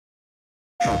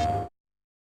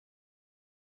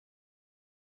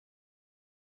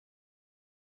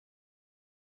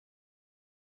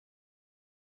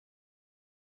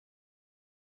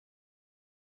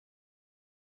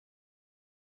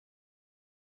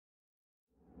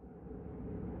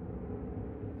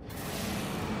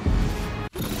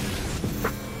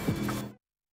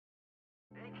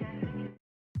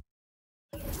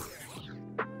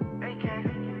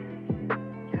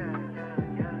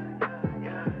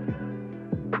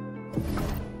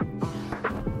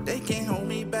They can't hold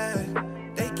me back,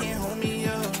 they can't hold me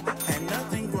up. Had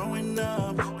nothing growing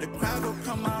up. The crowd will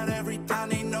come out every time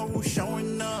they know who's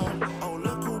showing up. Oh,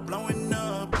 look who blowing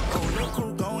up. Oh, look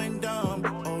who going dumb.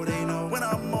 Oh, they know when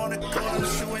I'm on the court, I'm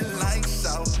shooting lights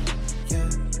out. Yeah,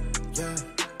 yeah,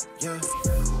 yeah,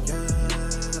 yeah.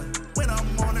 When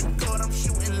I'm on the court, I'm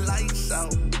shooting lights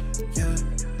out. Yeah,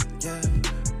 yeah,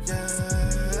 yeah.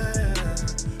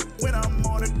 When I'm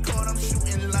on the court, I'm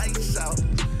shooting lights out.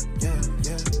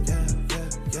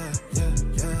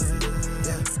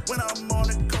 When I'm on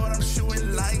the court, I'm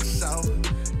shooting lights out.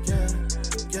 Yeah,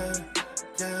 yeah,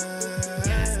 yeah.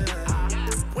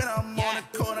 When I'm on the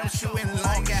court, I'm shooting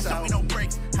lights out. No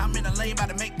breaks. I'm in the lane, about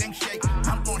to make things shake.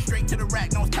 I'm going straight to the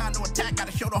rack, no time to attack.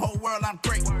 Gotta show the whole world I'm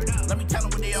great. Let me tell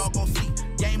them what they all gon' see.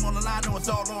 Game on the line, know it's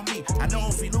all on me. I know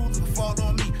if we lose, it'll fall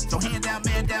on me. So hand down,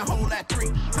 man down, hold that 3.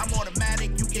 I'm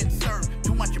automatic, you get served.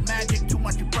 Too much of Magic, too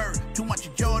much of Bird. Too much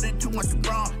of Jordan, too much of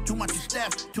Braun. Too much of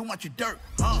Steph, too much of Dirt.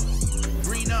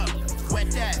 Green up,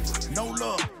 wet that, no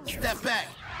look, step back.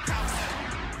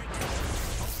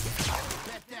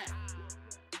 Bet that.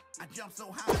 I jump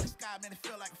so high in the sky, man, it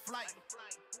feel like a flight.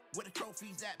 Where the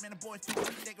trophies at, man, the boys too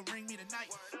weak, they can ring me tonight.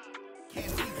 Can't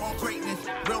sleep on greatness,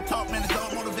 real talk, man, it's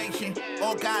all motivation.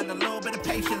 All God and a little bit of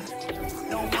patience.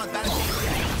 No one's got a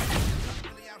chance.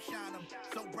 Really outshine them,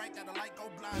 so bright that the light go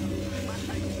blind them. My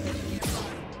type